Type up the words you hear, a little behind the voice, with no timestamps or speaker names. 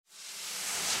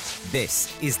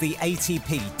This is the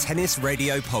ATP Tennis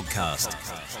Radio Podcast.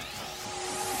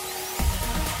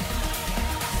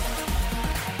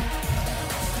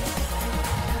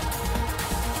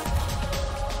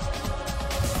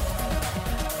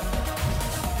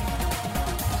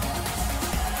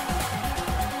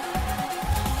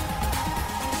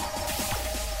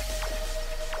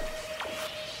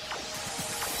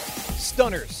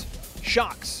 Stunners,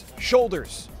 shocks,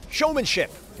 shoulders, showmanship.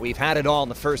 We've had it all in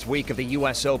the first week of the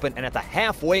U.S. Open, and at the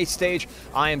halfway stage,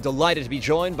 I am delighted to be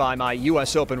joined by my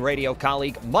U.S. Open radio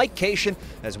colleague, Mike Cation,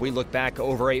 as we look back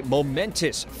over a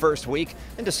momentous first week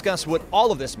and discuss what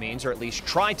all of this means, or at least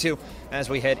try to, as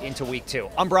we head into week two.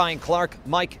 I'm Brian Clark.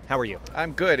 Mike, how are you?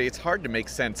 I'm good. It's hard to make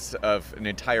sense of an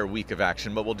entire week of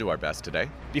action, but we'll do our best today.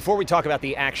 Before we talk about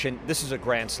the action, this is a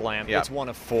Grand Slam. Yeah. It's one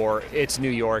of four. It's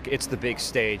New York. It's the big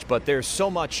stage, but there's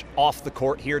so much off the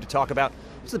court here to talk about.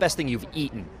 What's the best thing you've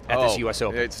eaten at this U.S.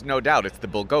 Open? It's no doubt. It's the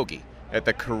bulgogi at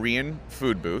the Korean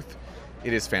food booth.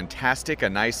 It is fantastic. A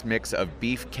nice mix of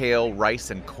beef, kale, rice,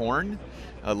 and corn.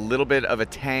 A little bit of a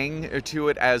tang to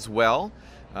it as well.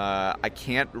 I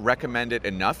can't recommend it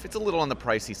enough. It's a little on the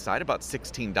pricey side, about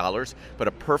 $16, but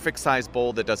a perfect size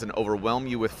bowl that doesn't overwhelm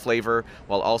you with flavor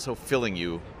while also filling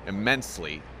you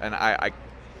immensely. And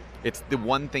it's the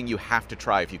one thing you have to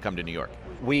try if you come to New York.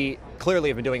 We clearly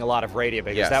have been doing a lot of radio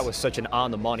because Yes. that was such an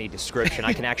on-the-money description.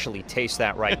 I can actually taste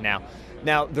that right now.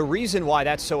 Now, the reason why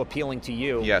that's so appealing to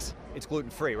you, Yes. it's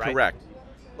gluten-free, right? Correct.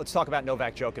 Let's talk about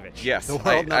Novak Djokovic, Yes. the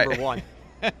world number one.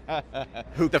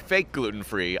 The fake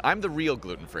gluten-free. I'm the real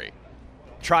gluten-free.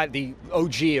 Try the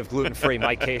OG of gluten-free,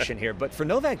 Mike Cation here. But for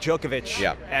Novak Djokovic,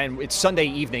 Yeah. and it's Sunday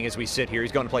evening as we sit here,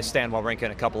 he's going to play Stan Wawrinka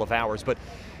in a couple of hours, but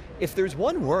if there's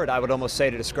one word I would almost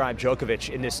say to describe Djokovic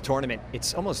in this tournament,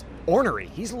 it's almost ornery.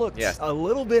 He's looked Yes. a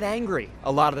little bit angry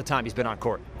a lot of the time he's been on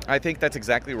court. I think that's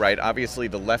exactly right. Obviously,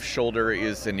 the left shoulder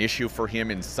is an issue for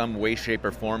him in some way, shape,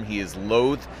 or form. He is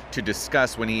loath to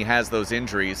discuss when he has those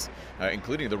injuries,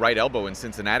 including the right elbow in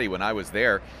Cincinnati when I was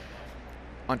there.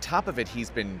 On top of it, he's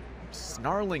been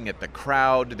snarling at the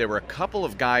crowd. There were a couple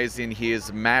of guys in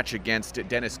his match against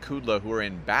Denis Kudla who were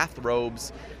in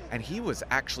bathrobes, and he was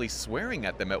actually swearing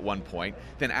at them at one point.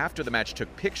 Then after the match,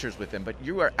 took pictures with them. But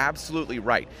you are absolutely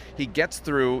right. He gets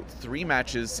through 3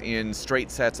 matches in straight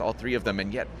sets, all 3 of them,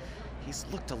 and yet he's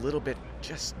looked a little bit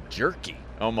just jerky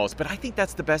almost. But I think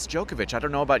that's the best Djokovic. I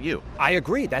don't know about you. I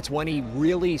agree. That's when he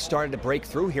really started to break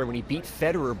through here, when he beat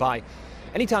Federer by...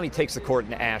 Anytime he takes the court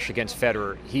in Ashe against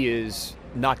Federer, he is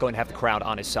not going to have the crowd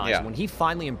on his side. Yeah. So when he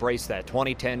finally embraced that,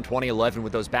 2010, 2011,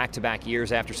 with those back-to-back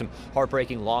years after some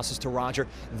heartbreaking losses to Roger,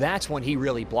 that's when he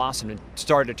really blossomed and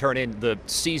started to turn in the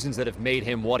seasons that have made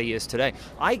him what he is today.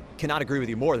 I cannot agree with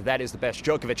you more that is the best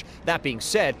Djokovic. That being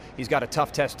said, he's got a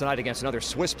tough test tonight against another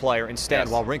Swiss player in Stan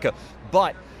Yes. Wawrinka.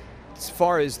 But as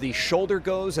far as the shoulder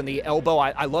goes and the elbow,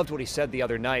 I loved what he said the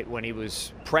other night when he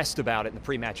was pressed about it in the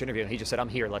pre-match interview, and he just said, "I'm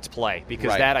here, let's play." Because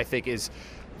Right. that, I think, is,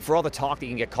 for all the talk that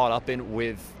you can get caught up in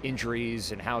with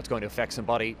injuries and how it's going to affect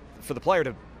somebody, for the player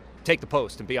to take the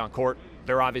post and be on court,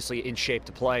 they're obviously in shape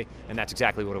to play, and that's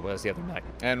exactly what it was the other night.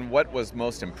 And what was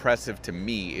most impressive to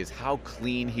me is how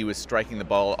clean he was striking the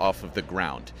ball off of the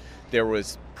ground. There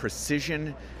was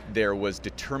precision, there was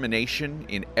determination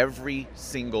in every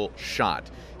single shot.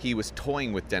 He was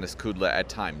toying with Denis Kudla at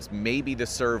times. Maybe the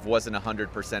serve wasn't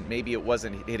 100%, maybe it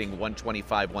wasn't hitting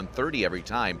 125, 130 every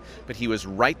time, but he was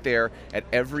right there at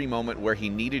every moment where he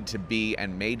needed to be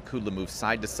and made Kudla move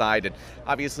side to side. And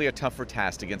obviously a tougher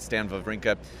task against Stan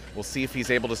Wawrinka. We'll see if he's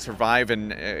able to survive,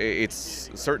 and it's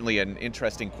certainly an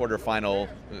interesting quarterfinal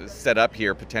set up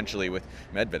here potentially with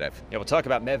Medvedev. Yeah, we'll talk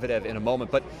about Medvedev in a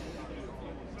moment, but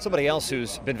somebody else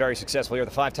who's been very successful here, the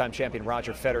 5-time champion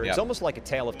Roger Federer. Yeah. It's almost like a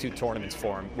tale of 2 tournaments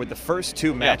for him, with the first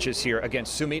 2 matches here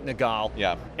against Sumit Nagal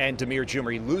Yeah. and Damir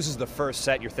Džumhur. He loses the first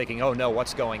set. You're thinking, oh no,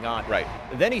 what's going on? Right.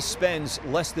 Then he spends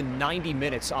less than 90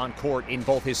 minutes on court in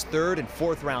both his 3rd and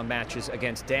 4th round matches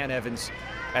against Dan Evans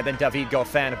and then David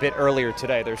Goffin a bit earlier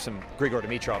today. There's some Grigor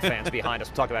Dimitrov fans behind us.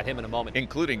 We'll talk about him in a moment.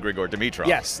 Including Grigor Dimitrov.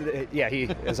 Yes, yeah, he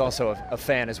is also a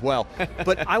fan as well.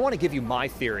 But I want to give you my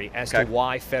theory as to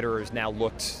why Federer has now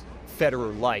looked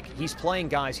Federer-like. He's playing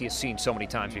guys he has seen so many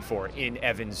times before in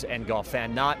Evans and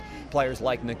Goffin, not players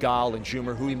like Nagal and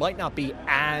Džumhur, who he might not be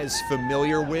as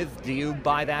familiar with. Do you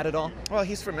buy that at all? Well,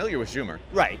 he's familiar with Džumhur.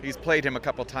 Right. He's played him a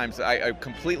couple times. I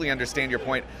completely understand your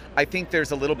point. I think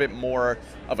there's a little bit more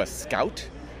of a scout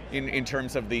in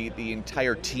terms of the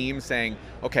entire team saying,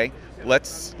 okay,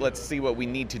 let's see what we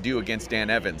need to do against Dan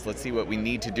Evans. Let's see what we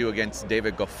need to do against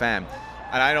David Goffin.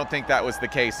 And I don't think that was the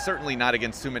case, certainly not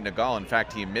against Sumit Nagal. In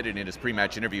fact, he admitted in his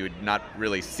pre-match interview he had not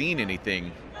really seen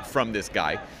anything from this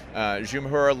guy.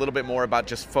 Jumhur a little bit more about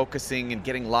just focusing and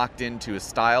getting locked into his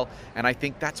style, and I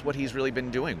think that's what he's really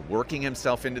been doing, working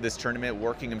himself into this tournament,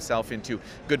 working himself into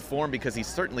good form, because he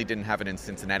certainly didn't have it in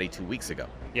Cincinnati 2 weeks ago.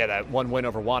 Yeah, that one win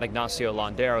over Juan Ignacio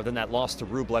Londero, then that loss to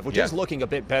Rublev, which is looking a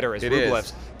bit better as it Rublev's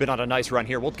is. Been on a nice run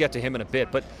here. We'll get to him in a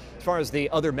bit, but as far as the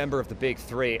other member of the big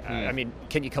three, I mean,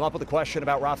 can you come up with a question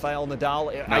about Rafael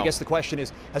Nadal? No. I guess the question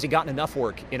is, has he gotten enough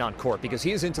work in on court? Because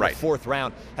he is into the fourth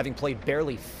round, having played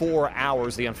barely 4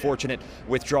 hours, the unfortunate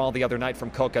withdrawal the other night from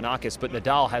Kokkinakis, but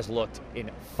Nadal has looked in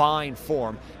fine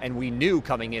form, and we knew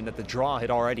coming in that the draw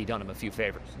had already done him a few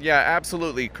favors. Yeah,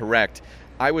 absolutely correct.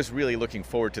 I was really looking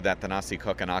forward to that Thanasi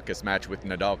Kokkinakis match with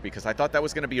Nadal because I thought that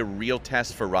was going to be a real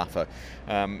test for Rafa.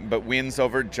 But wins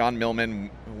over John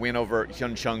Millman, win over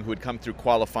Hyun Chung, who had come through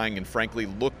qualifying and frankly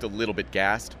looked a little bit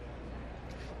gassed.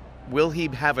 Will he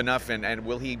have enough, and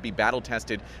will he be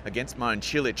battle-tested against Marin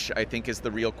Cilic, I think is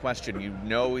the real question. You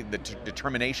know the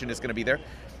determination is going to be there.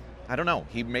 I don't know.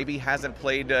 He maybe hasn't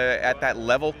played at that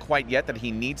level quite yet that he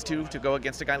needs to go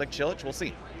against a guy like Cilic. We'll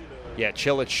see. Yeah,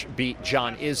 Cilic beat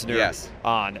John Isner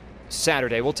on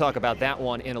Saturday. We'll talk about that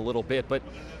one in a little bit, but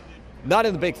not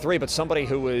in the big three, but somebody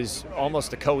who is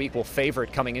almost a co-equal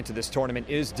favorite coming into this tournament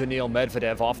is Daniil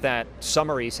Medvedev. Off that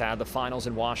summer he's had, the finals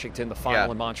in Washington, the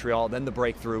final in Montreal, then the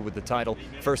breakthrough with the title,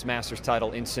 first Masters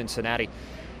title in Cincinnati.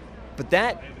 But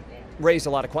that raised a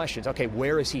lot of questions. Okay,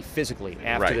 where is he physically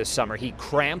after this summer? He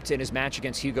cramped in his match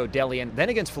against Hugo Dellien. Then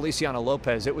against Feliciano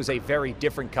Lopez, it was a very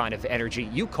different kind of energy.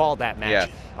 You called that match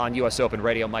on U.S. Open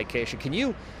Radio, Mike Cation. Can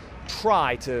you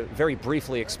try to very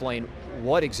briefly explain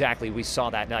what exactly we saw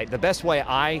that night? The best way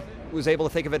I was able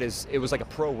to think of it is it was like a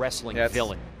pro wrestling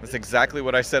villain. That's exactly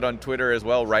what I said on Twitter as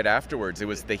well right afterwards. It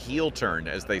was the heel turn,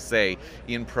 as they say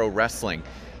in pro wrestling.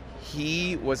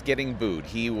 He was getting booed.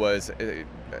 He was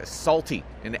salty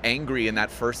and angry in that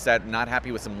first set, not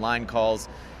happy with some line calls.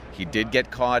 He did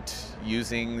get caught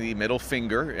using the middle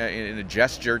finger in a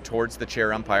gesture towards the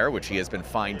chair umpire, which he has been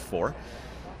fined for.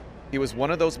 It was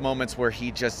one of those moments where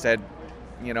he just said,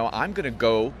 you know, I'm going to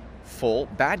go full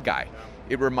bad guy.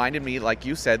 It reminded me, like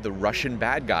you said, the Russian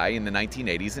bad guy in the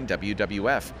 1980s in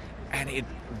WWF. And it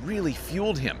really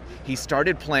fueled him. He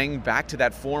started playing back to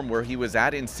that form where he was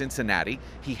at in Cincinnati.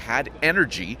 He had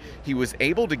energy. He was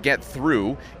able to get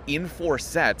through in 4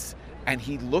 sets, and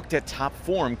he looked at top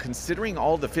form considering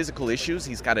all the physical issues.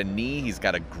 He's got a knee, he's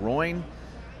got a groin.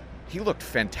 He looked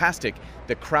fantastic.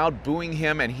 The crowd booing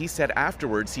him, and he said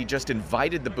afterwards he just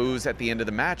invited the boos at the end of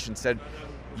the match and said,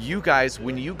 you guys,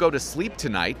 when you go to sleep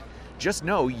tonight, just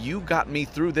know you got me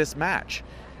through this match.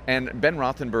 And Ben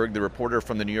Rothenberg, the reporter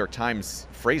from the New York Times,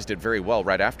 phrased it very well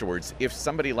right afterwards. If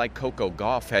somebody like Coco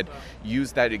Gauff had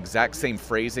used that exact same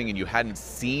phrasing and you hadn't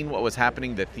seen what was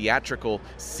happening, the theatrical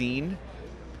scene,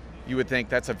 you would think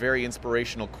that's a very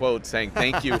inspirational quote saying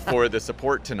thank you for the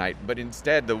support tonight. But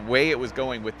instead, the way it was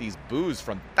going with these boos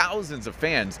from thousands of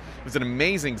fans was an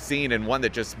amazing scene and one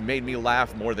that just made me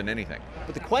laugh more than anything.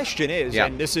 But the question is,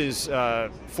 and this is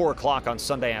 4 o'clock on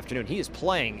Sunday afternoon, he is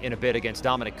playing in a bit against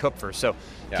Dominik Koepfer, so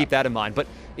keep that in mind. But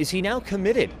is he now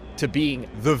committed to being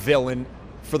the villain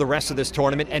for the rest of this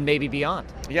tournament and maybe beyond?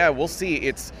 Yeah, we'll see.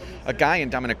 It's a guy in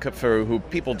Dominik Koepfer who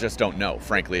people just don't know,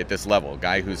 frankly, at this level. A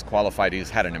guy who's qualified, who's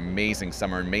had an amazing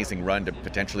summer, amazing run to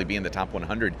potentially be in the top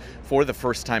 100 for the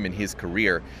first time in his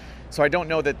career. So I don't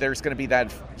know that there's going to be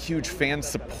that huge fan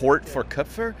support for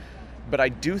Koepfer, but I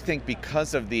do think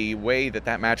because of the way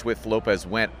that match with Lopez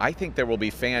went, I think there will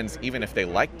be fans, even if they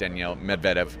like Daniil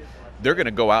Medvedev, they're going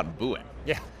to go out and boo him.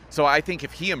 Yeah. So I think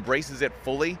if he embraces it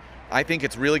fully, I think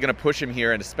it's really going to push him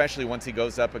here, and especially once he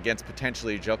goes up against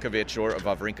potentially Djokovic or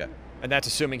Wawrinka. And that's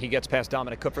assuming he gets past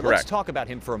Dominik Koepfer. Correct. Let's talk about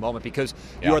him for a moment, because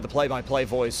you are the play-by-play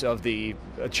voice of the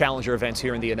Challenger events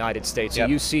here in the United States. So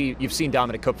you've seen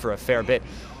Dominik Koepfer a fair bit.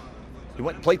 He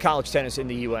played college tennis in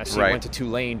the U.S. He went to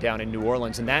Tulane down in New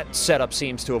Orleans, and that setup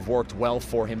seems to have worked well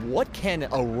for him. What can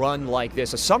a run like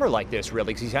this, a summer like this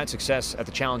really, because he's had success at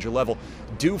the Challenger level,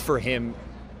 do for him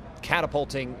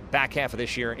catapulting back half of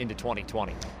this year into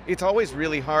 2020? It's always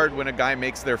really hard when a guy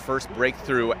makes their first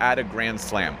breakthrough at a Grand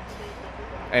Slam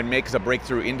and makes a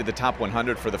breakthrough into the top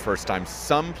 100 for the first time.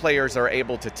 Some players are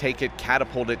able to take it,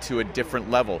 catapult it to a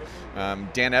different level.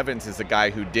 Dan Evans is a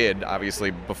guy who did, obviously,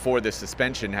 before the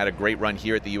suspension, had a great run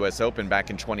here at the U.S. Open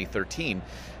back in 2013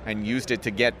 and used it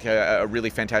to get a really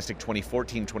fantastic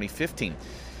 2014, 2015.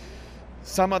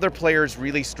 Some other players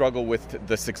really struggle with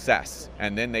the success,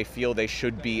 and then they feel they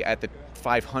should be at the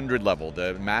 500 level,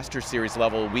 the Master Series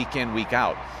level, week in, week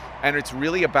out. And it's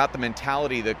really about the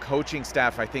mentality, the coaching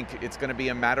staff. I think it's going to be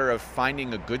a matter of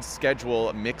finding a good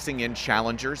schedule, mixing in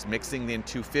challengers, mixing in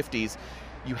 250s.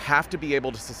 You have to be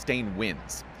able to sustain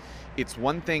wins. It's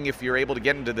one thing if you're able to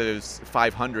get into those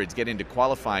 500s, get into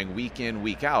qualifying week in,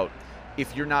 week out.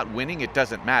 If you're not winning, it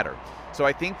doesn't matter. So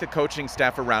I think the coaching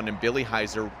staff around him, Billy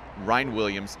Heiser, Ryan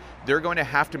Williams, they're going to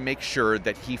have to make sure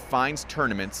that he finds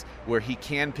tournaments where he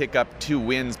can pick up 2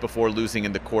 wins before losing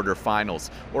in the quarterfinals,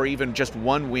 or even just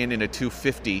 1 win in a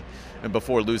 250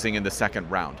 before losing in the second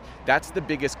round. That's the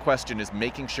biggest question, is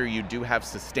making sure you do have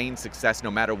sustained success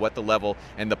no matter what the level,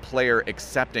 and the player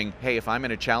accepting, hey, if I'm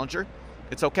in a challenger,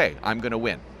 it's okay, I'm going to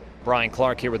win. Brian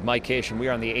Clark here with Mike Cation. We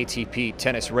are on the ATP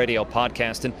Tennis Radio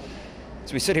podcast, and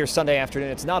as we sit here Sunday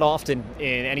afternoon, it's not often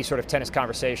in any sort of tennis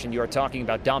conversation you are talking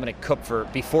about Dominik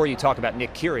Koepfer before you talk about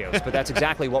Nick Kyrgios, but that's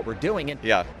exactly what we're doing. And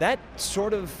yeah, that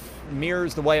sort of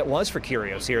mirrors the way it was for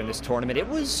Kyrgios here in this tournament. It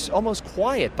was almost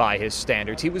quiet by his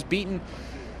standards. He was beaten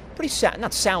pretty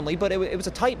not soundly, but it was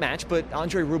a tight match, but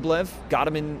Andrei Rublev got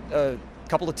him in a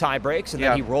couple of tie breaks, and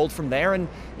then he rolled from there. And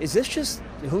is this just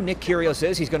who Nick Kyrgios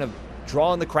is? He's going to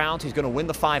draw in the crowds, he's going to win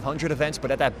the 500 events,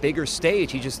 but at that bigger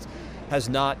stage, he just has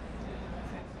not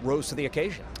rose to the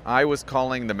occasion. I was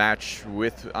calling the match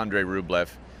with Andrei Rublev,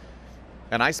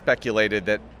 and I speculated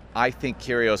that I think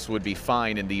Kyrgios would be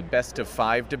fine in the best of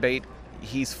 5 debate.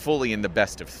 He's fully in the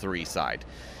best of 3 side.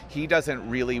 He doesn't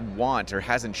really want, or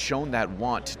hasn't shown that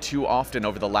want too often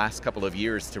over the last couple of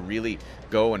years, to really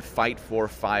go and fight for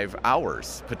 5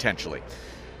 hours, potentially.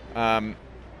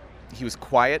 He was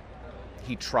quiet.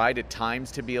 He tried at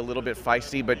times to be a little bit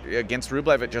feisty, but against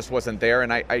Rublev, it just wasn't there.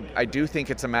 And I do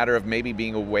think it's a matter of maybe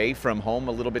being away from home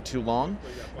a little bit too long.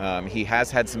 He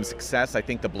has had some success. I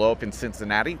think the blow-up in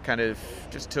Cincinnati kind of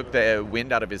just took the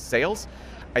wind out of his sails.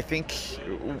 I think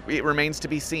it remains to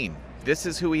be seen. This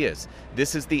is who he is.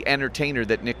 This is the entertainer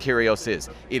that Nick Kyrgios is.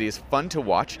 It is fun to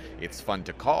watch. It's fun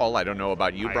to call. I don't know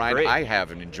about you, Brian. I have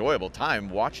an enjoyable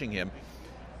time watching him.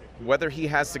 Whether he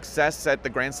has success at the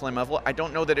Grand Slam level, I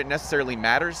don't know that it necessarily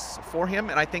matters for him,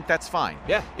 and I think that's fine.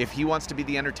 Yeah. If he wants to be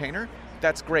the entertainer,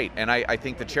 that's great. And I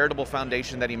think the charitable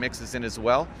foundation that he mixes in as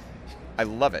well, I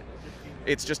love it.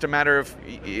 It's just a matter of,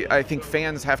 I think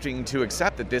fans have to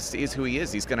accept that this is who he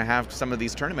is. He's going to have some of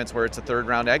these tournaments where it's a 3rd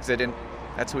round exit, and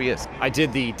that's who he is. I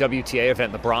did the WTA event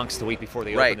in the Bronx the week before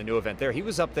they opened the new event there. He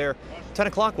was up there 10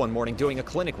 o'clock one morning doing a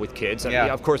clinic with kids. And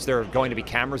of course, there are going to be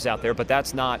cameras out there, but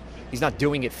he's not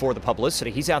doing it for the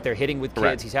publicity. He's out there hitting with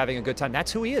kids. He's having a good time.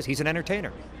 That's who he is. He's an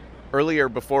entertainer. Earlier,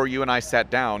 before you and I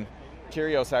sat down,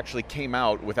 Kyrgios actually came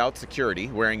out without security,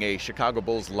 wearing a Chicago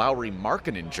Bulls Lauri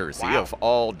Markkanen jersey, of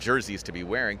all jerseys to be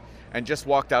wearing, and just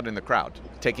walked out in the crowd,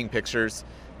 taking pictures.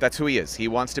 That's who he is. He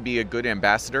wants to be a good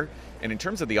ambassador. And in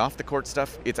terms of the off-the-court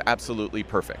stuff, it's absolutely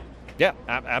perfect. Yeah,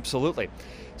 absolutely.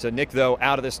 So Nick, though,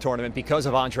 out of this tournament because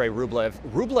of Andrei Rublev.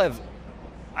 Rublev,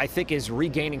 I think, is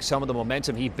regaining some of the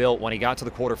momentum he built when he got to the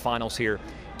quarterfinals here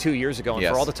 2 years ago. And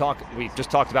for all the talk, we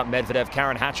just talked about Medvedev,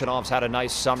 Karen Khachanov's had a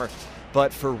nice summer.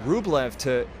 But for Rublev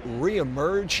to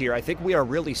reemerge here, I think we are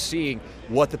really seeing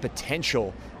what the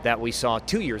potential that we saw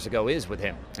 2 years ago is with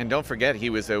him. And don't forget, he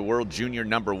was a world junior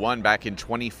 #1 back in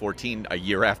 2014, a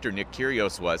year after Nick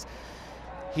Kyrgios was.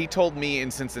 He told me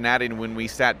in Cincinnati when we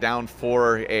sat down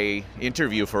for a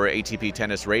interview for ATP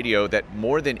Tennis Radio that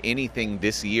more than anything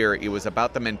this year, it was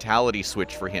about the mentality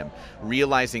switch for him,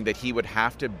 realizing that he would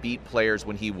have to beat players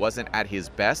when he wasn't at his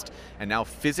best, and now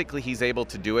physically he's able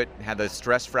to do it. Had a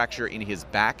stress fracture in his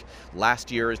back last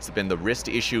year. It's been the wrist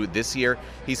issue this year.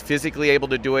 He's physically able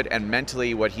to do it, and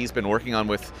mentally what he's been working on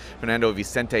with Fernando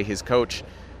Vicente, his coach,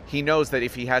 he knows that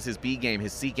if he has his B game,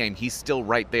 his C game, he's still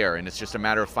right there, and it's just a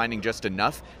matter of finding just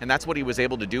enough, and that's what he was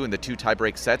able to do in the 2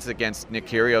 tiebreak sets against Nick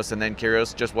Kyrgios, and then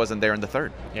Kyrgios just wasn't there in the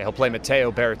 3rd. Yeah, he'll play Matteo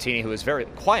Berrettini, who has very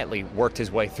quietly worked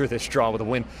his way through this draw with a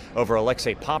win over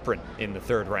Alexei Popyrin in the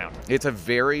 3rd round.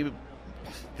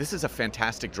 This is a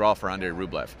fantastic draw for Andrei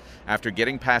Rublev. After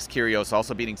getting past Kyrgios,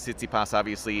 also beating Tsitsipas,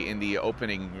 obviously, in the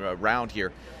opening round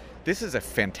here, this is a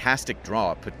fantastic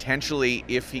draw. Potentially,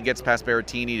 if he gets past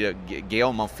Berrettini, to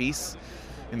Gael Monfils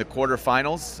in the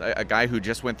quarterfinals, a guy who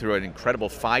just went through an incredible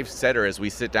 5-setter as we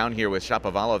sit down here with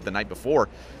Shapovalov the night before.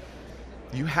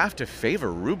 You have to favor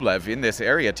Rublev in this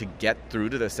area to get through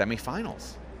to the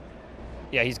semifinals.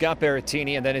 Yeah, he's got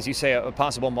Berrettini, and then, as you say, a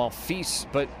possible Monfils,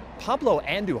 but Pablo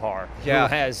Andujar, who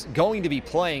has going to be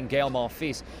playing Gael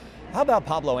Monfils. How about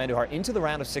Pablo Andujar into the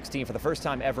round of 16 for the first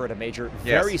time ever at a major?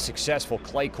 Very successful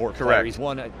clay court player. He's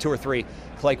won 2 or 3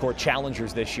 clay court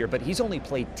challengers this year, but he's only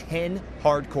played 10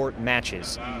 hard court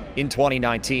matches in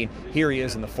 2019. Here he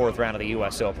is in the 4th round of the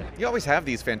U.S. Open. You always have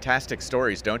these fantastic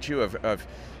stories, don't you, of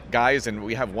guys, and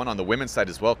we have one on the women's side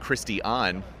as well, Christy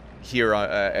Ahn here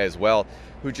as well,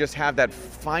 who just have that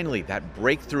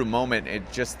breakthrough moment,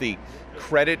 and just the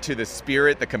credit to the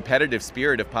spirit, the competitive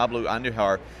spirit of Pablo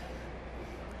Andujar.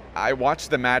 I watched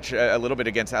the match a little bit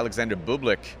against Alexander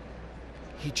Bublik.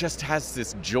 He just has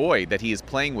this joy that he is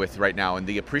playing with right now and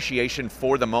the appreciation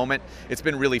for the moment. It's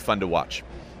been really fun to watch.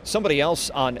 Somebody else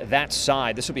on that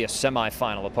side, this would be a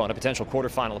semifinal opponent, a potential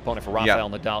quarterfinal opponent for Rafael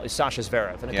Nadal, is Sasha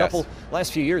Zverev. And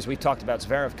last few years, we've talked about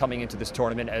Zverev coming into this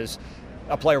tournament as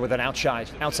a player with an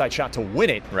outside shot to win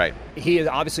it. Right. He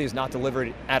obviously has not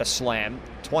delivered at a slam.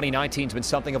 2019's been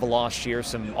something of a lost year,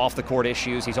 some off-the-court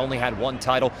issues. He's only had one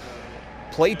title.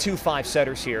 Played 2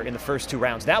 5-setters here in the first 2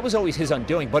 rounds. That was always his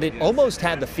undoing, but it almost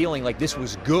had the feeling like this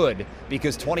was good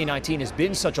because 2019 has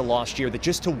been such a lost year that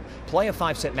just to play a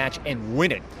 5-set match and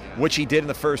win it, which he did in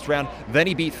the first round, then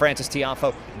he beat Francis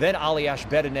Tiafoe, then Aliash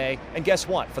Bedene, and guess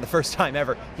what? For the first time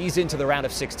ever, he's into the round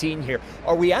of 16 here.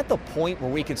 Are we at the point where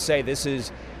we could say this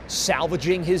is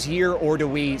salvaging his year, or do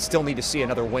we still need to see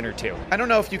another win or two? I don't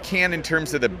know if you can in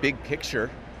terms of the big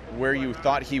picture, where you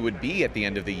thought he would be at the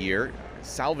end of the year.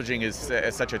 Salvaging is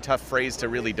such a tough phrase to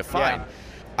really define. Yeah.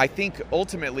 I think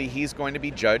ultimately he's going to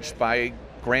be judged by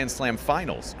Grand Slam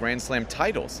finals, Grand Slam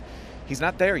titles. He's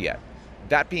not there yet.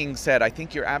 That being said, I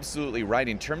think you're absolutely right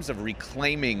in terms of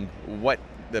reclaiming what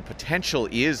the potential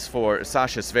is for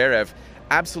Sasha Zverev.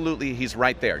 Absolutely, he's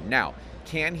right there. Now,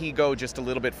 can he go just a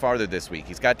little bit farther this week?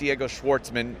 He's got Diego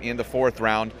Schwartzman in the 4th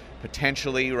round,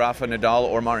 potentially Rafa Nadal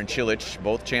or Marin Cilic,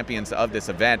 both champions of this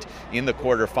event, in the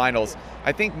quarterfinals.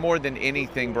 I think more than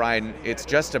anything, Brian, it's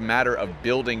just a matter of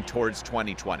building towards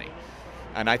 2020.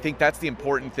 And I think that's the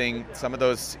important thing. Some of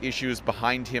those issues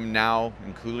behind him now,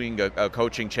 including a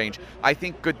coaching change, I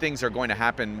think good things are going to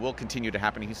happen, will continue to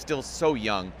happen. He's still so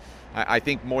young. I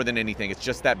think more than anything, it's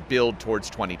just that build towards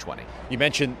 2020. You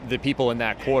mentioned the people in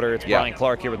that quarter. It's Brian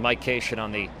Clark here with Mike Cation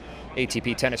on the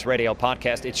ATP Tennis Radio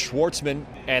podcast. It's Schwartzman,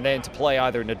 and then to play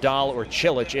either Nadal or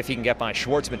Cilic if he can get by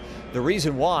Schwartzman. The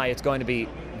reason why it's going to be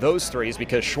those 3 is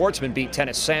because Schwartzman beat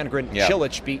Tennis Sandgren,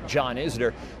 Cilic beat John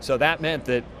Isner. So that meant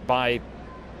that by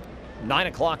 9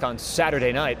 o'clock on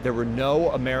Saturday night, there were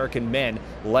no American men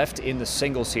left in the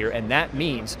singles here, and that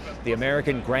means the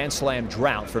American Grand Slam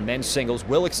drought for men's singles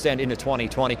will extend into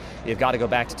 2020. You've got to go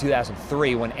back to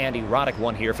 2003 when Andy Roddick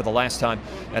won here for the last time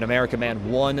an American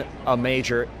man won a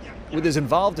major. With as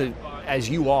involved as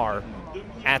you are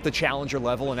at the challenger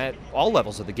level and at all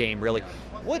levels of the game, really,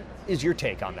 what is your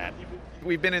take on that?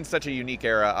 We've been in such a unique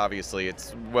era, obviously.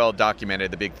 It's well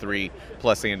documented, the big 3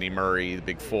 plus Andy Murray, the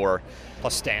big 4.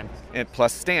 Plus Stan. And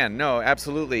plus Stan. No,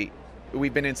 absolutely.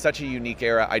 We've been in such a unique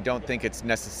era. I don't think it's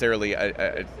necessarily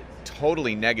a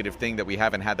totally negative thing that we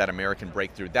haven't had that American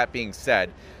breakthrough. That being said,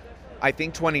 I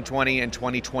think 2020 and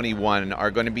 2021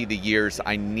 are going to be the years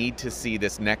I need to see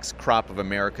this next crop of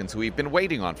Americans who we've been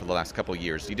waiting on for the last couple of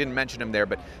years. You didn't mention him there,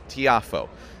 but Tiafoe,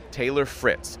 Taylor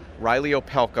Fritz, Riley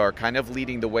Opelka are kind of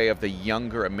leading the way of the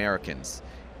younger Americans.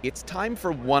 It's time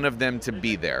for one of them to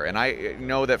be there. And I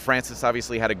know that Francis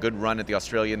obviously had a good run at the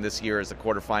Australian this year as a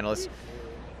quarterfinalist.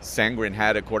 Sandgren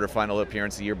had a quarterfinal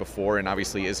appearance the year before, and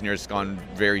obviously Isner's gone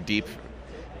very deep.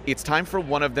 It's time for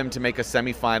one of them to make a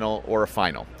semifinal or a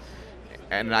final.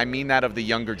 And I mean that of the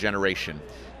younger generation.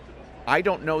 I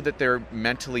don't know that they're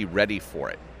mentally ready for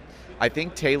it. I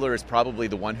think Taylor is probably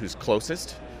the one who's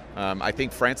closest. I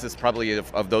think Francis probably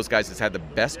of those guys has had the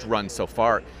best run so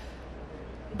far.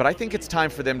 But I think it's time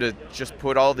for them to just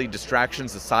put all the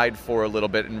distractions aside for a little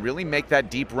bit and really make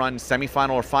that deep run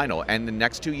semifinal or final. And the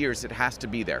next 2 years, it has to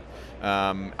be there.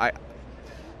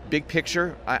 Big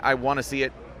picture, I want to see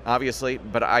it, obviously,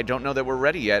 but I don't know that we're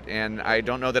ready yet. And I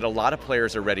don't know that a lot of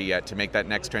players are ready yet to make that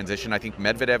next transition. I think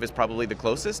Medvedev is probably the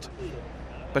closest.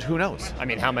 But who knows? I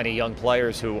mean, how many young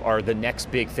players who are the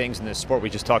next big things in this sport? We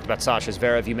just talked about Sasha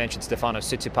Zverev. You mentioned Stefanos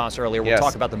Tsitsipas earlier. We'll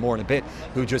talk about them more in a bit,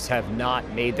 who just have not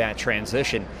made that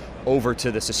transition over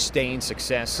to the sustained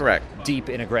success deep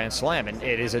in a Grand Slam. And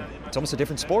it's almost a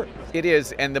different sport. It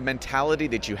is, and the mentality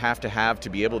that you have to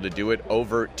be able to do it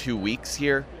over 2 weeks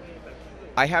here,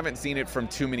 I haven't seen it from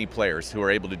too many players who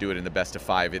are able to do it in the best of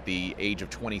 5 at the age of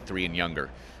 23 and younger.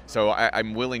 So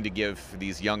I'm willing to give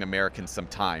these young Americans some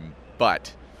time,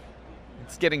 but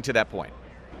it's getting to that point.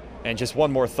 And just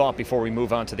one more thought before we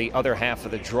move on to the other half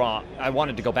of the draw. I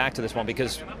wanted to go back to this one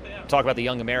because talk about the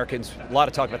young Americans, a lot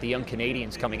of talk about the young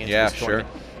Canadians coming into this tournament.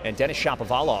 And Denis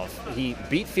Shapovalov, he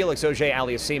beat Felix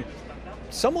Auger-Aliassime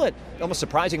somewhat, almost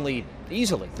surprisingly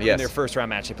easily in their first round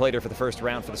match. They played her for the first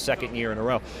round for the second year in a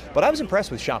row. But I was impressed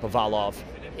with Shapovalov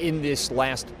in this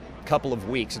last couple of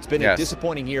weeks. It's been a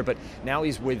disappointing year, but now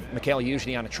he's with Mikhail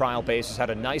Yuzhny on a trial basis,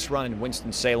 had a nice run in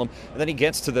Winston-Salem, and then he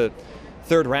gets to the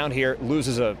third round here,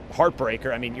 loses a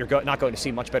heartbreaker. I mean, you're not going to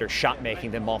see much better shot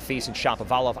making than Monfils and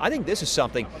Shapovalov. I think this is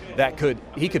something that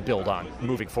he could build on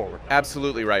moving forward.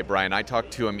 Absolutely right, Brian. I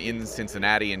talked to him in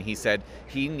Cincinnati, and he said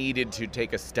he needed to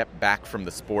take a step back from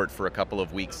the sport for a couple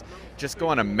of weeks, just go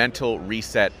on a mental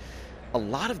reset. A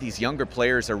lot of these younger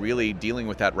players are really dealing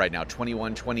with that right now,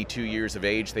 21, 22 years of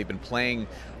age. They've been playing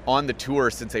on the tour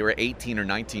since they were 18 or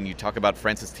 19. You talk about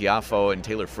Frances Tiafoe and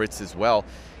Taylor Fritz as well.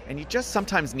 And you just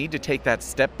sometimes need to take that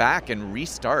step back and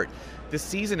restart. This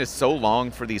season is so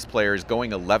long for these players,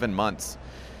 going 11 months.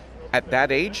 At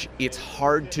that age, it's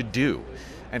hard to do.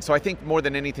 And so I think more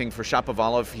than anything for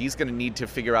Shapovalov, he's going to need to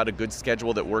figure out a good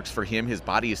schedule that works for him. His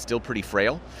body is still pretty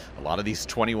frail. A lot of these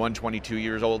 21, 22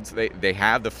 years olds, they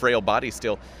have the frail body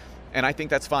still. And I think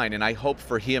that's fine. And I hope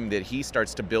for him that he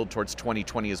starts to build towards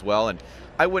 2020 as well. And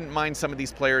I wouldn't mind some of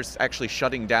these players actually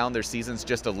shutting down their seasons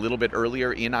just a little bit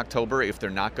earlier in October if they're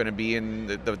not going to be in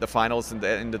the finals at the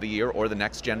end of the year, or the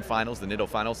next gen finals, the Nitto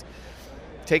finals.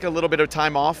 Take a little bit of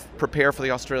time off, prepare for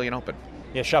the Australian Open.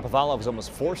 Yeah, Shapovalov was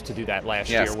almost forced to do that last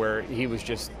year, where he was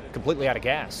just completely out of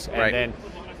gas. And then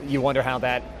you wonder how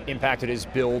that impacted his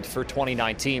build for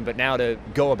 2019. But now to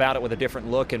go about it with a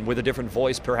different look and with a different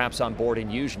voice perhaps on board in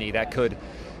Yuzhny, that could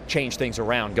change things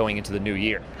around going into the new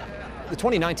year. The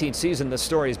 2019 season, the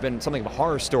story has been something of a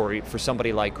horror story for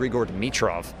somebody like Grigor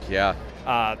Dimitrov. Yeah.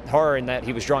 Horror in that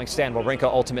he was drawing Stan Wawrinka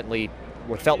ultimately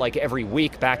what felt like every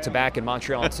week back-to-back in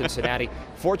Montreal and Cincinnati.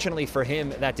 Fortunately for him,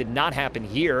 that did not happen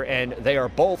here, and they are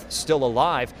both still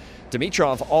alive.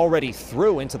 Dimitrov already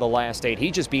through into the last 8. He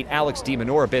just beat Alex de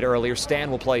Minaur a bit earlier. Stan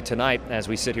will play tonight as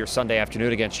we sit here Sunday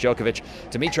afternoon against Djokovic.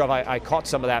 Dimitrov, I caught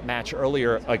some of that match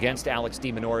earlier against Alex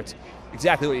de Minaur. It's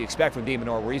exactly what you expect from de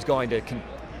Minaur, where he's going to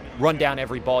run down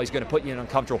every ball. He's going to put you in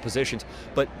uncomfortable positions.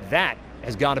 But that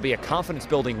has got to be a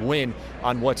confidence-building win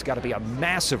on what's got to be a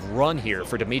massive run here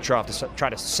for Dimitrov to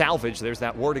try to salvage, there's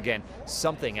that word again,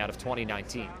 something out of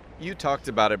 2019. You talked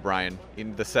about it, Brian,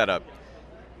 in the setup.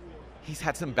 He's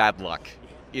had some bad luck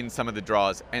in some of the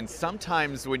draws, and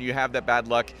sometimes when you have that bad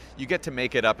luck, you get to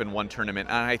make it up in one tournament.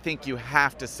 And I think you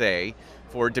have to say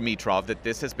for Dimitrov that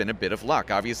this has been a bit of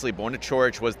luck. Obviously, Borna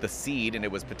Coric was the seed, and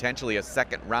it was potentially a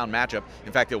second-round matchup.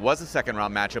 In fact, it was a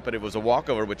second-round matchup, but it was a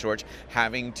walkover with Coric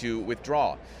having to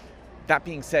withdraw. That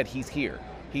being said, he's here.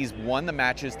 He's won the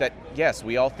matches that, yes,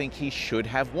 we all think he should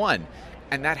have won.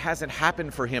 And that hasn't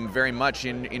happened for him very much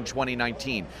in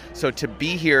 2019. So to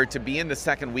be here, to be in the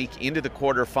second week into the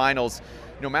quarterfinals,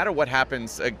 no matter what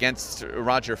happens against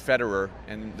Roger Federer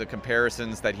and the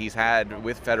comparisons that he's had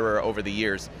with Federer over the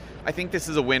years, I think this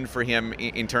is a win for him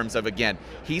in terms of, again,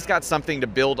 he's got something to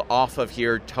build off of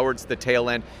here towards the tail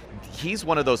end. He's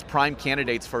one of those prime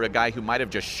candidates for a guy who might have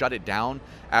just shut it down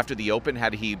after the Open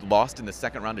had he lost in the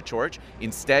second round to Coric.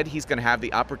 Instead, he's going to have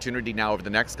the opportunity now over the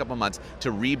next couple of months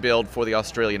to rebuild for the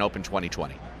Australian Open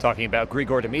 2020. Talking about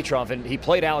Grigor Dimitrov, and he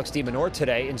played Alex de Minaur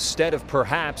today instead of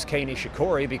perhaps Kei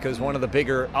Nishikori, because one of the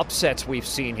bigger upsets we've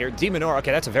seen here. De Minaur,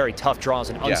 okay, that's a very tough draw as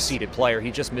an unseeded player.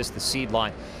 He just missed the seed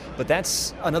line. But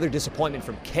that's another disappointment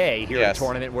from Kei here at the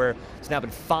tournament, where it's now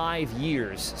been 5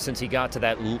 years since he got to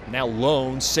that now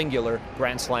lone singular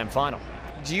Grand Slam final.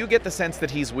 Do you get the sense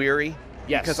that he's weary?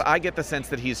 Yes. Because I get the sense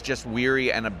that he's just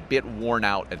weary and a bit worn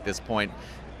out at this point.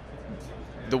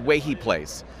 The way he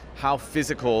plays, how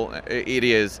physical it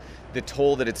is, the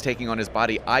toll that it's taking on his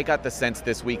body. I got the sense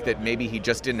this week that maybe he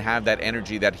just didn't have that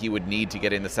energy that he would need to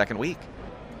get in the second week.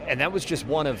 And that was just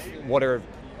one of what are...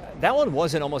 That one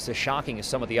wasn't almost as shocking as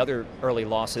some of the other early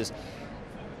losses.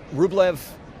 Rublev,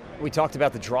 we talked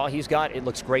about the draw he's got. It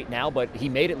looks great now, but he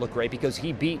made it look great because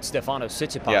he beat Stefanos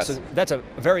Tsitsipas. Yes. So that's a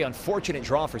very unfortunate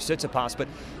draw for Tsitsipas, but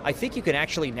I think you can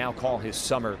actually now call his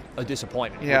summer a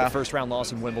disappointment with the first round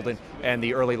loss in Wimbledon and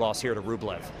the early loss here to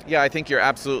Rublev. Yeah, I think you're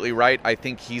absolutely right. I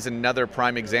think he's another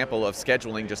prime example of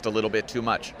scheduling just a little bit too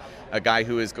much. A guy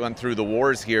who has gone through the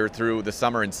wars here through the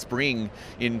summer and spring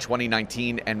in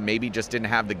 2019 and maybe just didn't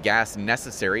have the gas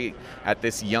necessary at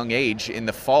this young age in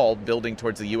the fall building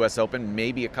towards the U.S. Open.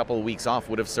 Maybe a couple of weeks off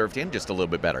would have served him just a little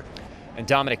bit better. And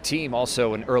Dominik Thiem,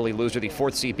 also an early loser, the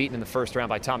fourth seed, beaten in the first round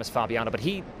by Thomas Fabiano, but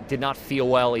he did not feel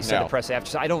well. He said to press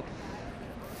after. So I don't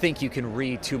think you can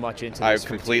read too much into this. I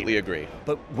completely agree.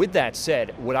 But with that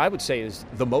said, what I would say is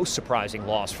the most surprising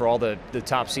loss for all the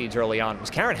top seeds early on was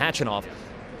Karen Khachanov.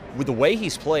 With the way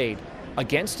he's played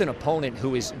against an opponent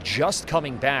who is just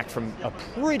coming back from a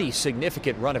pretty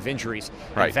significant run of injuries,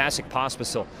 right, Vasek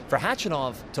Pospisil. For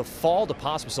Khachanov to fall to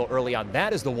Pospisil early on,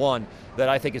 that is the one that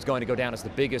I think is going to go down as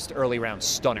the biggest early round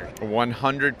stunner.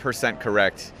 100%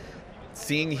 correct.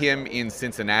 seeing him in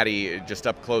Cincinnati, just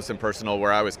up close and personal,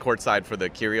 where I was courtside for the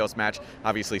Kyrgios match,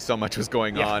 obviously so much was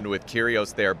going on with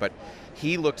Kyrgios there, but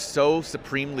he looked so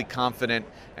supremely confident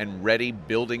and ready,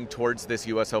 building towards this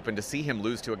U.S. Open. To see him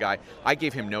lose to a guy, I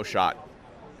gave him no shot.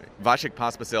 Vasek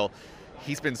Pospisil,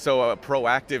 he's been so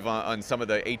proactive on some of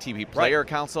the ATP Player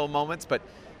Council moments, but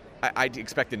I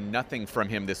expected nothing from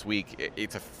him this week.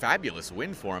 It's a fabulous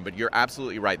win for him, but you're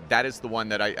absolutely right. That is the one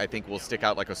that I think will stick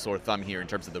out like a sore thumb here in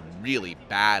terms of the really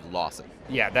bad losses.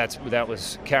 Yeah, that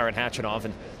was Karen Khachanov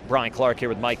and Brian Clark here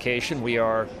with Mike Cation. We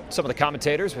are some of the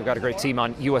commentators. We've got a great team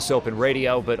on U.S. Open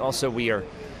Radio, but also we are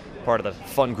part of the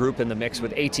fun group in the mix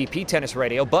with ATP Tennis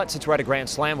Radio. But since we're at a Grand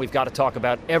Slam, we've got to talk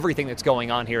about everything that's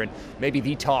going on here, and maybe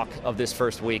the talk of this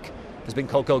first week has been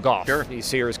Coco Gauff. Sure. You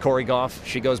see her as Corey Gauff.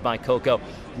 She goes by Coco.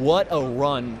 What a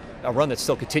run that's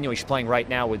still continuing. She's playing right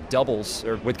now with doubles,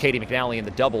 or with Katie McNally in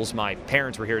the doubles. My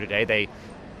parents were here today. They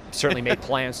certainly made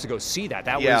plans to go see that.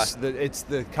 It's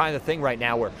the kind of thing right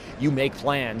now where you make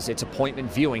plans. It's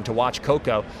appointment viewing to watch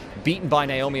Coco beaten by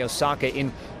Naomi Osaka in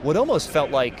what almost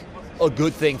felt like a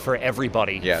good thing for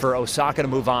everybody. For Osaka to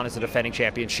move on as the defending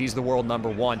champion. She's the world number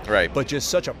one. Right. But just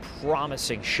such a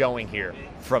promising showing here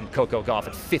from Coco Gauff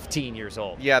at 15 years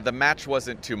old. Yeah, the match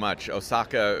wasn't too much.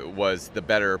 Osaka was the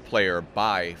better player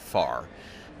by far.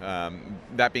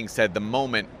 That being said, the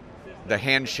moment, the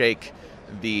handshake,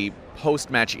 the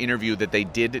post-match interview that they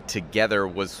did together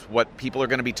was what people are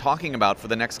going to be talking about for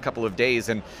the next couple of days,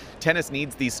 and tennis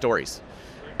needs these stories.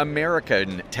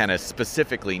 American tennis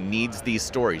specifically needs these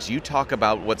stories. You talk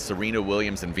about what Serena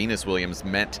Williams and Venus Williams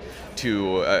meant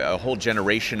to a whole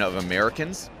generation of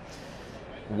Americans,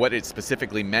 what it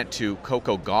specifically meant to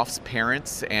Coco Gauff's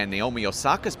parents and Naomi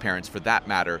Osaka's parents, for that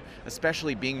matter,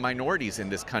 especially being minorities in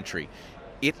this country.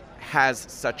 It has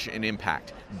such an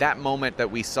impact. That moment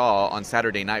that we saw on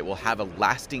Saturday night will have a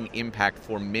lasting impact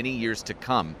for many years to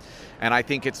come. And I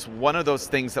think it's one of those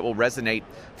things that will resonate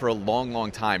for a long,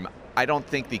 long time. I don't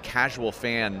think the casual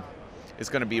fan is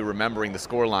going to be remembering the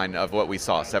scoreline of what we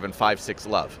saw, 7-5,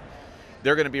 6-love.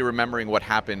 They're going to be remembering what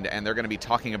happened, and they're going to be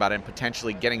talking about it and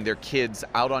potentially getting their kids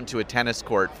out onto a tennis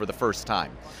court for the first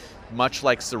time, much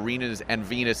like Serena's and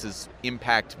Venus's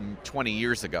impact 20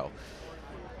 years ago.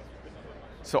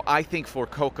 So I think for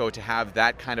Coco to have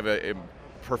that kind of a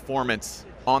performance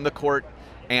on the court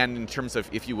and in terms of,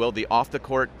 if you will, the off the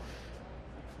court,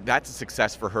 that's a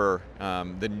success for her.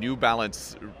 The New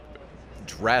Balance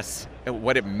dress,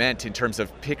 what it meant in terms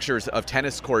of pictures of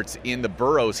tennis courts in the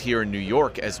boroughs here in New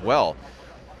York as well.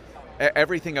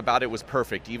 Everything about it was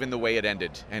perfect, even the way it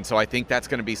ended. And so I think that's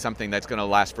going to be something that's going to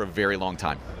last for a very long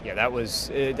time. Yeah, that was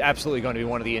absolutely going to be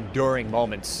one of the enduring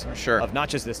moments of not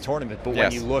just this tournament, but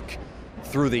when you look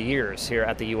through the years here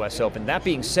at the U.S. Open. That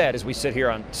being said, as we sit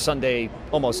here on Sunday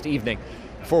almost evening,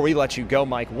 before we let you go,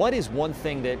 Mike, what is one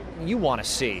thing that you want to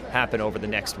see happen over the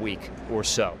next week or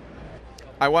so?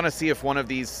 I want to see if one of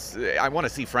these, I want to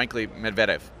see, frankly,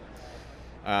 Medvedev.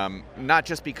 Not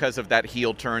just because of that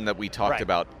heel turn that we talked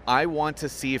about. I want to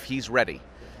see if he's ready.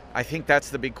 I think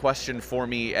that's the big question for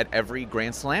me at every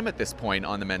Grand Slam at this point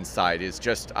on the men's side, is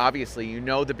just obviously, you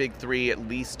know, the big three, at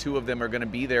least two of them are going to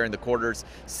be there in the quarters,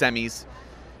 semis.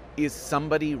 Is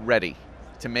somebody ready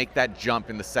to make that jump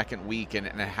in the second week and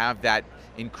have that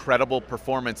incredible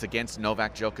performance against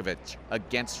Novak Djokovic,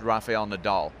 against Rafael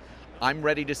Nadal? I'm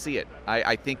ready to see it.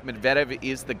 I think Medvedev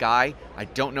is the guy. I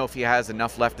don't know if he has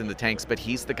enough left in the tanks, but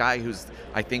he's the guy who's,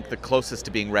 I think, the closest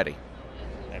to being ready.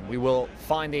 And we will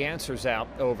find the answers out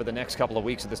over the next couple of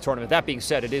weeks of this tournament. That being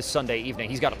said, it is Sunday evening.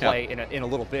 He's got to play in a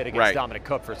little bit against Dominik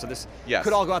Koepfer. So this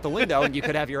could all go out the window, and you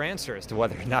could have your answer as to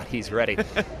whether or not he's ready.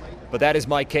 But that is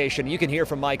Mike Cation. You can hear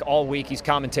from Mike all week. He's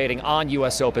commentating on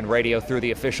U.S. Open Radio through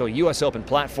the official U.S. Open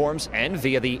platforms and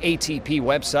via the ATP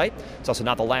website. It's also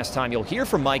not the last time you'll hear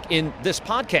from Mike in this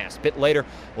podcast. A bit later,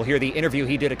 we'll hear the interview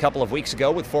he did a couple of weeks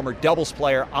ago with former doubles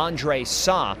player Andre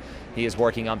Sa. He is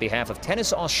working on behalf of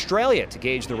Tennis Australia to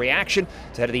gauge the reaction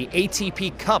to the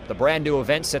ATP Cup, the brand new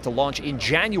event set to launch in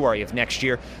January of next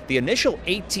year. The initial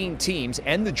 18 teams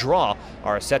and the draw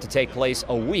are set to take place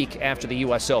a week after the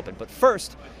U.S. Open. But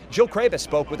first, Jill Krabbe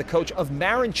spoke with the coach of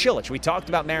Marin Cilic. We talked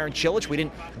about Marin Cilic. We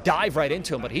didn't dive right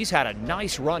into him, but he's had a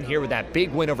nice run here with that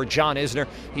big win over John Isner.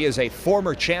 He is a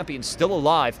former champion, still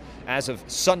alive as of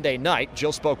Sunday night.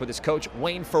 Jill spoke with his coach,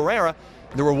 Wayne Ferreira.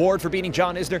 The reward for beating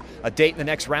John Isner, a date in the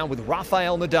next round with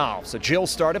Rafael Nadal. So Jill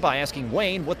started by asking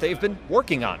Wayne what they've been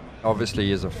working on. Obviously,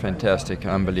 he's a fantastic,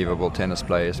 unbelievable tennis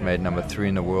player. He's made number 3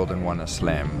 in the world and won a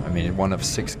slam. I mean, one of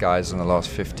 6 guys in the last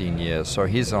 15 years. So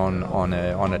he's on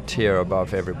a tier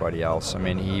above everybody else. I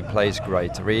mean, he plays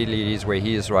great. Really, he's where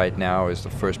he is right now is the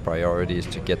first priority is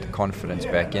to get the confidence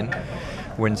back in.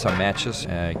 win some matches,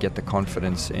 get the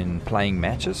confidence in playing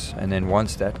matches, and then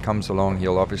once that comes along,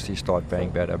 he'll obviously start playing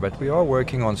better. But we are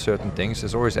working on certain things.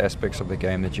 There's always aspects of the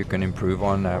game that you can improve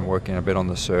on. I'm working a bit on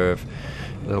the serve,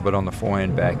 a little bit on the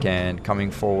forehand, backhand,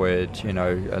 coming forward,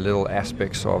 a little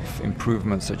aspects of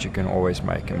improvements that you can always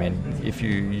make. I mean, if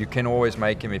you can always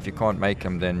make them. If you can't make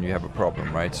them, then you have a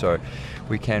problem, right? So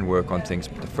we can work on things,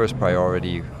 but the first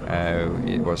priority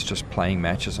it was just playing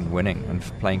matches and winning and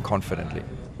playing confidently.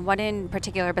 What in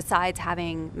particular, besides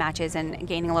having matches and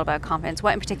gaining a little bit of confidence,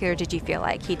 what in particular did you feel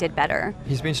like he did better?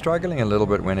 He's been struggling a little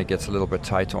bit when it gets a little bit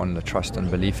tight on the trust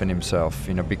and belief in himself,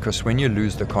 because when you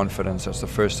lose the confidence, that's the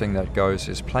first thing that goes,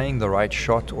 is playing the right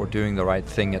shot or doing the right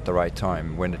thing at the right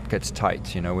time when it gets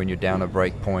tight. When you're down a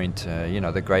break point,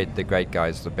 the great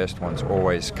guys, the best ones,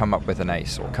 always come up with an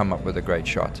ace or come up with a great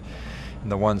shot.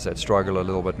 And the ones that struggle a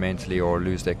little bit mentally or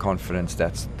lose their confidence,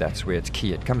 that's where it's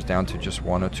key. It comes down to just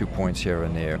 1 or 2 points here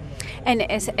and there. And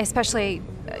especially,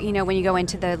 when you go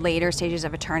into the later stages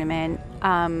of a tournament,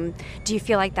 do you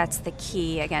feel like that's the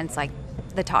key against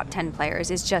the top 10 players,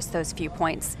 is just those few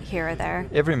points here or there?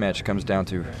 Every match comes down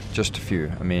to just a few.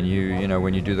 I mean,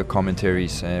 when you do the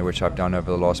commentaries, which I've done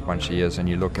over the last bunch of years, and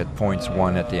you look at points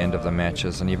won at the end of the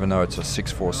matches, and even though it's a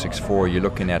 6-4, 6-4, you're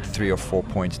looking at 3 or 4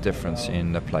 points difference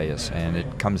in the players, and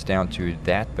it comes down to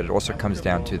that, but it also comes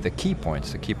down to the key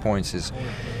points. The key points is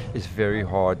very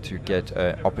hard to get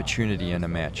an opportunity in a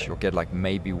match. You'll get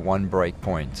maybe one break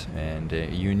point, and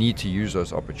you need to use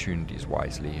those opportunities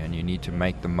wisely, and you need to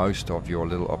make the most of your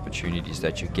little opportunities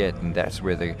that you get, and that's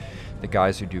where the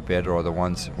guys who do better are the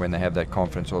ones when they have that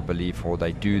confidence or belief, or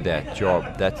they do that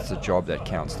job. That's the job that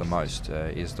counts the most,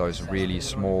 is those really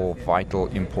small, vital,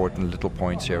 important little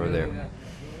points here or there.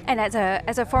 And as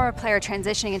a former player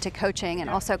transitioning into coaching and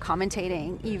also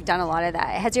commentating, you've done a lot of that.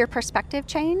 Has your perspective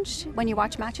changed when you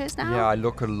watch matches now? Yeah, I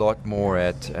look a lot more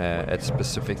at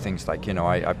specific things. I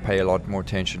pay a lot more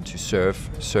attention to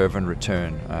serve and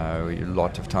return. A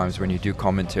lot of times when you do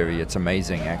commentary, it's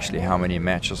amazing actually how many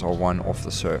matches are won off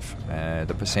the serve.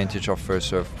 The percentage of first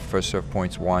serve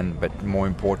points won, but more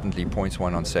importantly, points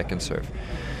won on second serve.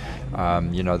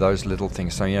 Those little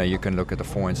things. So, you can look at the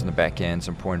forehands and the backhands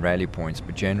and point rally points,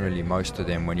 but generally most of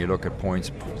them, when you look at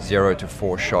points 0 to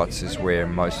 4 shots, is where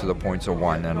most of the points are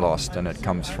won and lost, and it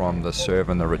comes from the serve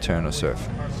and the return of serve.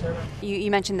 You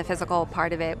mentioned the physical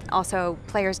part of it. Also,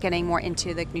 players getting more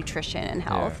into the nutrition and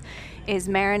health. Yeah. Is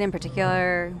Marin in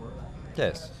particular?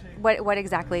 Yes. What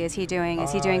exactly is he doing?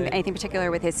 Is he doing anything particular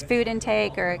with his food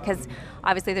intake, or because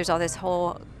obviously there's all this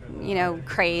whole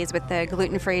craze with the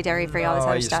gluten-free, dairy-free, all this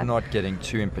other stuff? He's not getting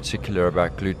too in particular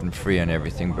about gluten-free and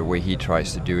everything, but what he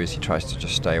tries to do is he tries to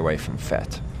just stay away from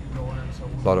fat.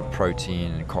 A lot of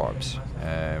protein and carbs,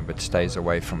 but stays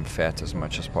away from fat as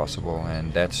much as possible,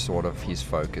 and that's sort of his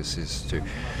focus, is to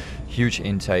huge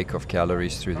intake of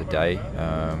calories through the day,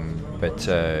 but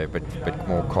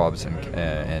more carbs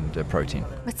and protein.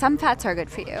 But some fats are good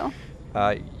for you.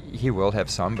 He will have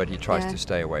some, but he tries to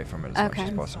stay away from it as much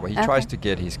as possible. He tries to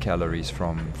get his calories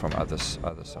from other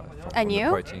side. And you?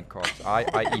 The protein, carbs.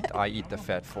 I eat the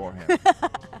fat for him.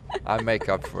 I make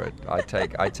up for it. I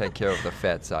take care of the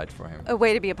fat side for him. A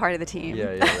way to be a part of the team.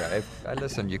 Yeah.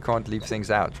 Listen, you can't leave things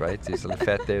out, right? There's a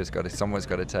fat there. Someone's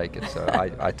got to take it. So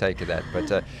I take that.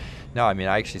 But no, I mean,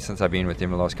 actually, since I've been with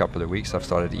him the last couple of weeks, I've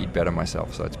started to eat better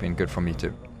myself. So it's been good for me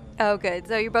too. Oh, good.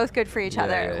 So you're both good for each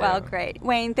other. Well, great.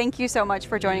 Wayne, thank you so much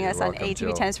for joining us on ATP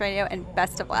Jill. Tennis Radio, and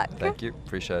best of luck. Thank you.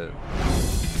 Appreciate it.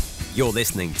 You're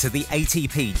listening to the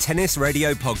ATP Tennis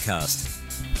Radio podcast.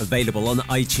 Available on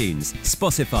iTunes,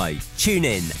 Spotify,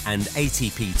 TuneIn, and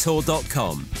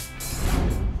atptour.com.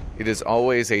 It is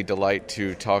always a delight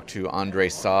to talk to Andre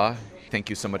Sa. Thank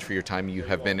you so much for your time. You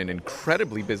have been an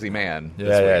incredibly busy man.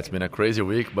 Yeah, it's been a crazy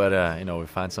week, but we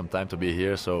found some time to be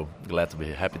here, so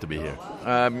happy to be here.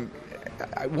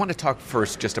 I want to talk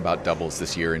first just about doubles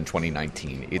this year in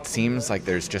 2019. It seems like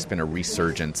there's just been a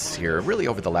resurgence here, really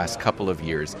over the last couple of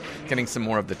years, getting some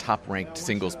more of the top-ranked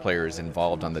singles players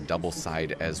involved on the doubles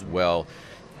side as well.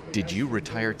 Did you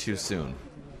retire too soon?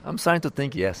 I'm starting to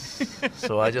think yes.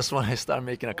 So I just want to start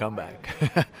making a comeback.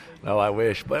 No, I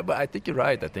wish. But I think you're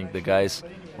right. I think the guys,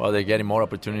 they're getting more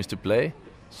opportunities to play.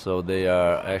 So they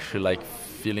are actually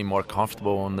feeling more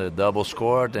comfortable on the doubles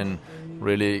court and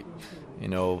really,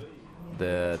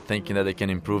 the thinking that they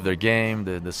can improve their game,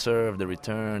 the serve, the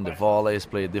return, the volleys,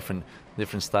 play a different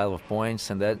style of points.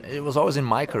 And that it was always in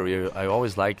my career. I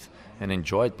always liked and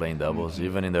enjoyed playing doubles,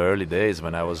 even in the early days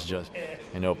when I was just,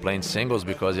 playing singles,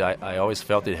 because I always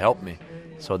felt it helped me.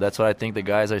 So that's what I think the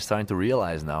guys are starting to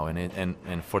realize now.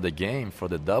 And for the game, for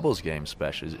the doubles game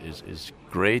especially, is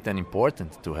great and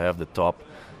important to have the top,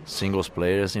 singles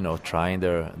players, trying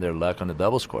their luck on the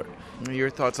doubles court. Your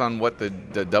thoughts on what the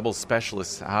doubles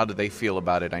specialists, how do they feel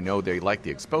about it? I know they like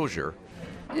the exposure.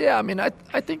 Yeah,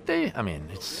 I think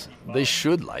they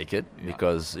should like it,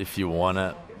 because if you want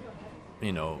to,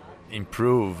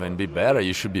 improve and be better,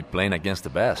 you should be playing against the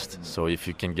best. So if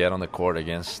you can get on the court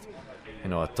against,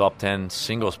 a top 10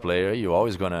 singles player, you're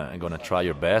always gonna try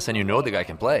your best, and the guy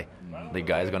can play. The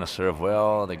guy's gonna serve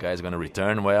well, the guy's gonna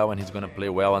return well, and he's gonna play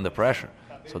well under pressure.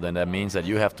 So then that means that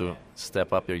you have to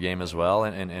step up your game as well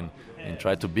and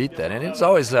try to beat that. And it's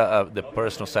always the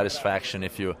personal satisfaction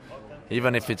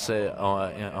even if it's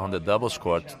on the doubles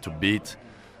court, to beat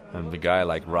the guy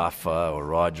like Rafa or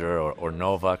Roger or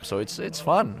Novak. So it's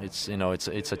fun. It's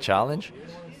a challenge,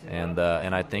 and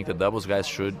I think the doubles guys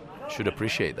should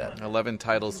appreciate that. 11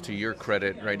 titles to your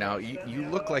credit right now. You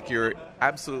look like you're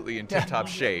absolutely in tip-top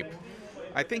shape.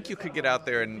 I think you could get out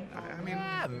there and,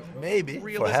 maybe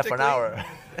for half an hour.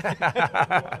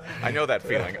 I know that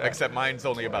feeling, except mine's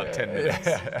only about 10 minutes.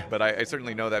 But I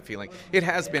certainly know that feeling. It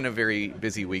has been a very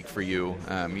busy week for you.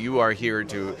 You are here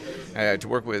to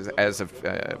work as a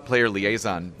player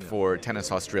liaison for Tennis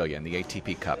Australia in the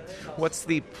ATP Cup. What's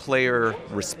the player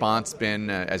response been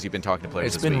as you've been talking to players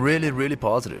It's this been week? really, really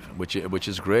positive, which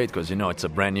is great, because, it's a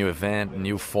brand new event,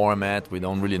 new format. We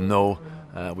don't really know.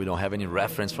 We don't have any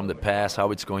reference from the past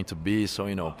how it's going to be.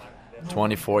 So,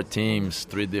 24 teams,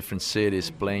 3 different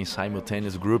cities playing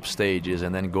simultaneous group stages,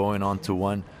 and then going on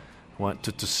to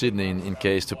to Sydney in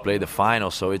case to play the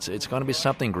final. So it's going to be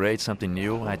something great, something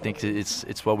new. I think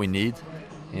it's what we need.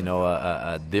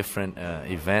 A different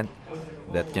event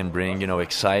that can bring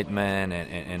excitement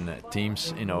and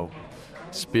teams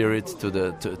spirit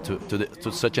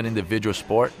to such an individual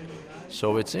sport.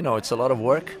 So it's a lot of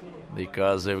work,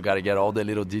 because we've got to get all the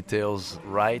little details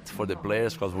right for the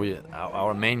players, because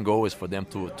our main goal is for them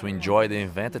to enjoy the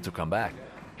event and to come back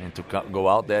and to go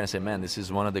out there and say, man, this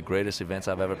is one of the greatest events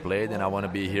I've ever played, and I want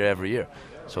to be here every year.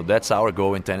 So that's our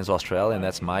goal in Tennis Australia, and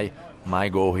that's my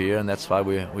goal here, and that's why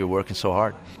we're working so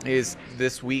hard. Is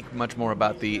this week much more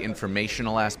about the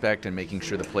informational aspect and making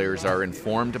sure the players are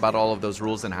informed about all of those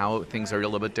rules and how things are a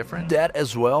little bit different? That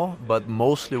as well, but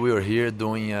mostly we are here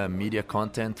doing media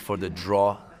content for the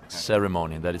draw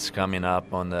ceremony that is coming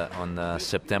up on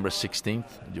September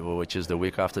 16th, which is the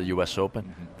week after the U.S.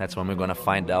 Open. That's when we're going to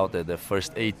find out that the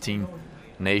first 18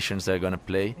 nations that are going to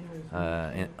play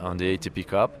on the ATP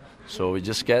Cup. So we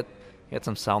just get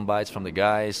some sound bites from the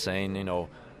guys saying,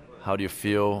 how do you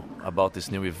feel about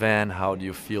this new event? How do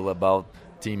you feel about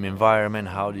team environment?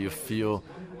 How do you feel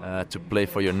to play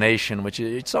for your nation? Which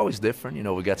it's always different.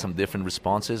 We got some different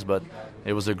responses, but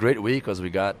it was a great week, because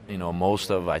we got most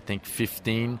of, I think,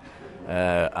 15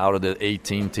 out of the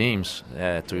 18 teams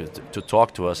to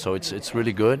talk to us. So it's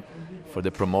really good for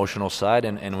the promotional side,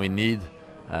 and we need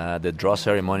the draw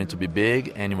ceremony to be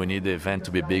big, and we need the event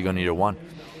to be big on year one.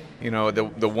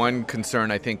 The one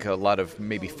concern I think a lot of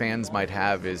maybe fans might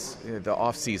have is the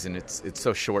off season. It's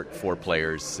so short for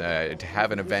players to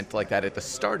have an event like that at the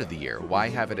start of the year. Why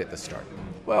have it at the start?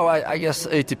 Well, I guess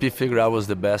ATP figured out was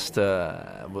the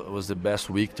best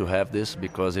week to have this,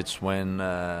 because it's when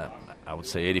I would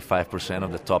say 85%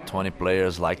 of the top 20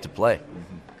 players like to play.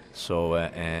 So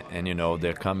and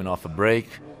they're coming off a break.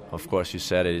 Of course, you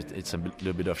said it's a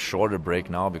little bit of shorter break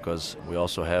now, because we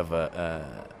also have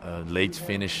a late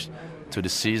finish to the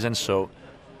season. So,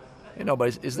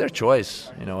 but it's their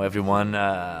choice. Everyone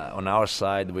on our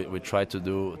side, we try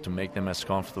to make them as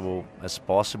comfortable as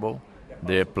possible.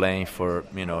 They're playing for,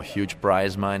 huge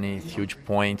prize money, huge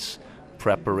points,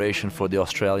 preparation for the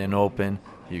Australian Open.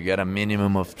 You get a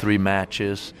minimum of 3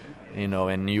 matches,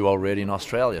 and you're already in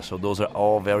Australia. So those are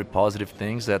all very positive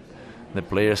things that the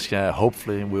players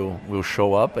hopefully will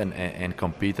show up and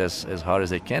compete as hard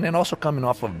as they can. And also coming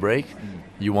off of break,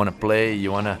 you want to play,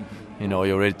 you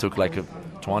already took like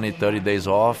 20, 30 days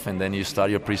off, and then you start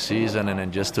your preseason, and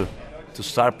then just to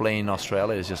start playing in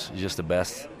Australia is just the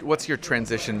best. What's your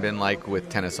transition been like with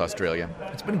Tennis Australia?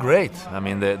 It's been great.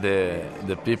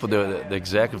 The people, the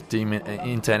executive team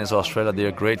in Tennis Australia,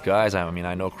 they're great guys.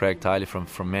 I know Craig Tiley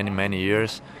from many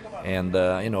years. And,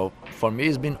 for me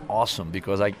it's been awesome,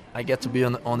 because I get to be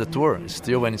on the tour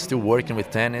still working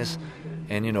with tennis,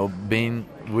 and, being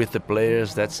with the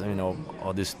players. That's,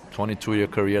 all this 22-year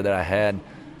career that I had.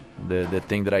 The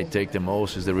thing that I take the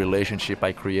most is the relationship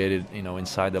I created,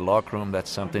 inside the locker room. That's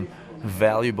something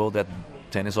valuable that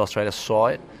Tennis Australia saw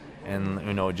it, and,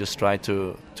 just try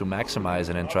to maximize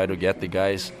it and try to get the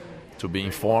guys to be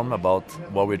informed about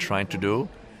what we're trying to do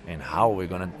and how we're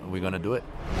gonna do it.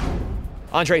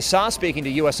 Andre Sa speaking to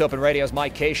U.S. Open Radio's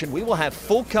Mike Cation. We will have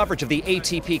full coverage of the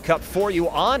ATP Cup for you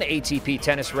on ATP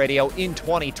Tennis Radio in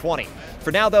 2020.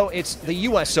 For now, though, it's the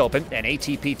U.S. Open, and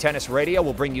ATP Tennis Radio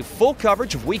will bring you full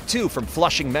coverage of Week 2 from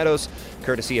Flushing Meadows,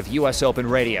 courtesy of U.S. Open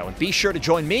Radio. And be sure to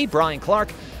join me, Brian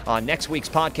Clark, on next week's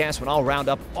podcast when I'll round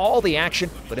up all the action.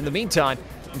 But in the meantime,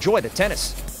 enjoy the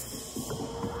tennis.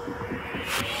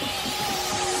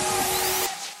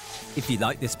 If you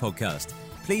like this podcast,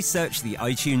 please search the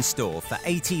iTunes store for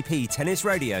ATP Tennis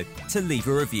Radio to leave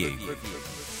a review.